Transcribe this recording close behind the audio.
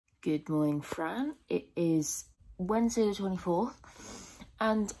Good morning, Fran. It is Wednesday the 24th,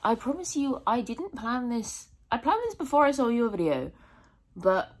 and I promise you I didn't plan this. I planned this before I saw your video,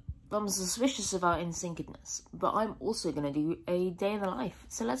 but I'm suspicious of our insyncedness. But I'm also going to do a day in the life,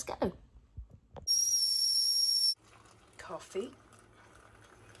 so let's go. Coffee.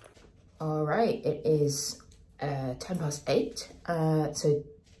 Alright, it is 8:10, so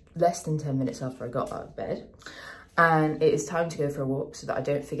less than 10 minutes after I got out of bed. And it is time to go for a walk so that I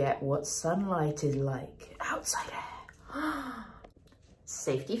don't forget what sunlight is like outside air.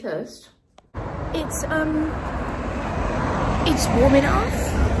 Safety first. It's warm enough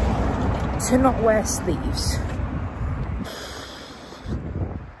to not wear sleeves.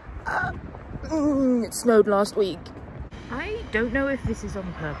 It snowed last week. I don't know if this is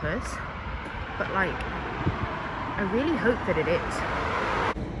on purpose, but like, I really hope that it is.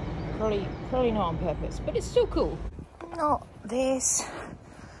 Probably not on purpose, but it's still cool. Not this,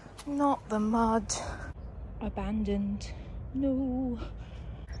 not the mud. Abandoned, no.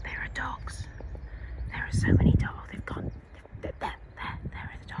 There are dogs. There are so many dogs. They've gone, there are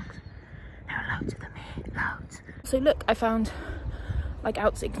the dogs. There are loads of them here, loads. So look, I found, like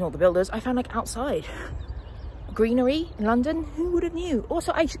outside, ignore the builders, I found like outside greenery in London. Who would have knew?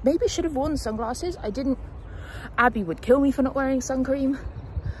 Also, I maybe should have worn sunglasses. I didn't. Abby would kill me for not wearing sun cream.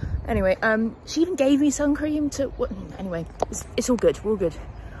 Anyway, she even gave me sun cream to, anyway, it's all good, we're all good.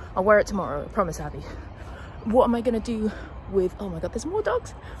 I'll wear it tomorrow, I promise, Abby. What am I gonna do with, oh my God, there's more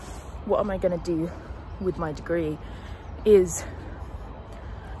dogs. What am I gonna do with my degree is,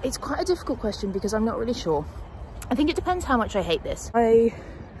 it's quite a difficult question because I'm not really sure. I think it depends how much I hate this. I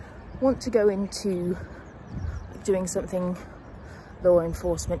want to go into doing something law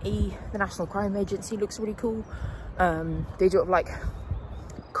enforcement-y. The National Crime Agency looks really cool. They do it like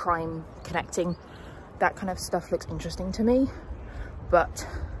crime connecting, that kind of stuff looks interesting to me, but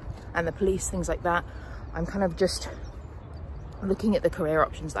and the police, things like that. I'm kind of just looking at the career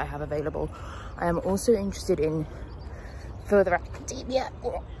options that I have available. I am also interested in further academia,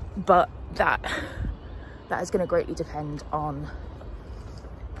 but that is going to greatly depend on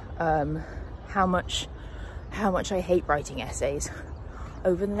how much I hate writing essays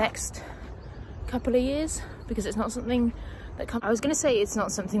over the next couple of years, because it's not something that I was going to say it's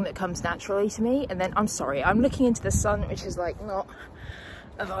not something that comes naturally to me, and then I'm sorry, I'm looking into the sun, which is like not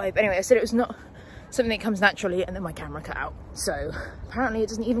a vibe. Anyway, I said it was not something that comes naturally, and then my camera cut out. So apparently it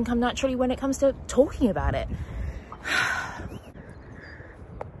doesn't even come naturally when it comes to talking about it.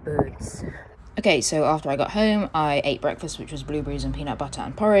 Birds. Okay, so after I got home, I ate breakfast, which was blueberries and peanut butter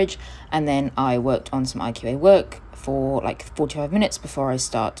and porridge, and then I worked on some IQA work for like 45 minutes before I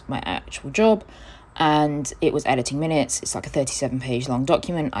start my actual job. And it was editing minutes. It's like a 37-page long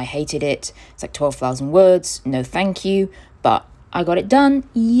document. I hated it. It's like 12,000 words. No thank you. But I got it done.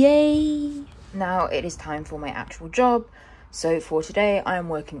 Yay! Now it is time for my actual job. So for today, I am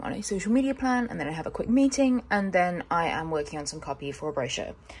working on a social media plan, and then I have a quick meeting, and then I am working on some copy for a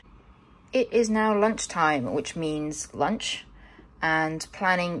brochure. It is now lunchtime, which means lunch and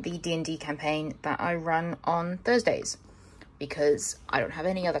planning the D&D campaign that I run on Thursdays, because I don't have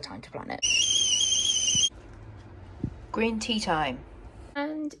any other time to plan it. Green tea time.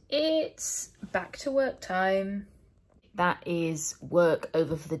 And it's back to work time. That is work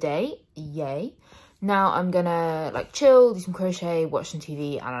over for the day. Yay. Now I'm gonna like chill, do some crochet, watch some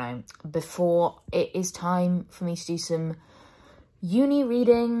TV, I don't know, before it is time for me to do some uni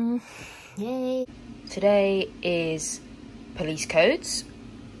reading. Yay. Today is police codes,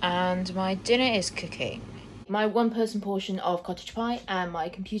 and my dinner is cooking. My one-person portion of cottage pie and my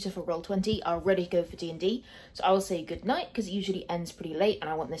computer for Roll20 are ready to go for D&D. So I will say goodnight, because it usually ends pretty late and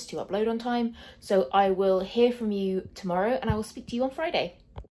I want this to upload on time. So I will hear from you tomorrow, and I will speak to you on Friday.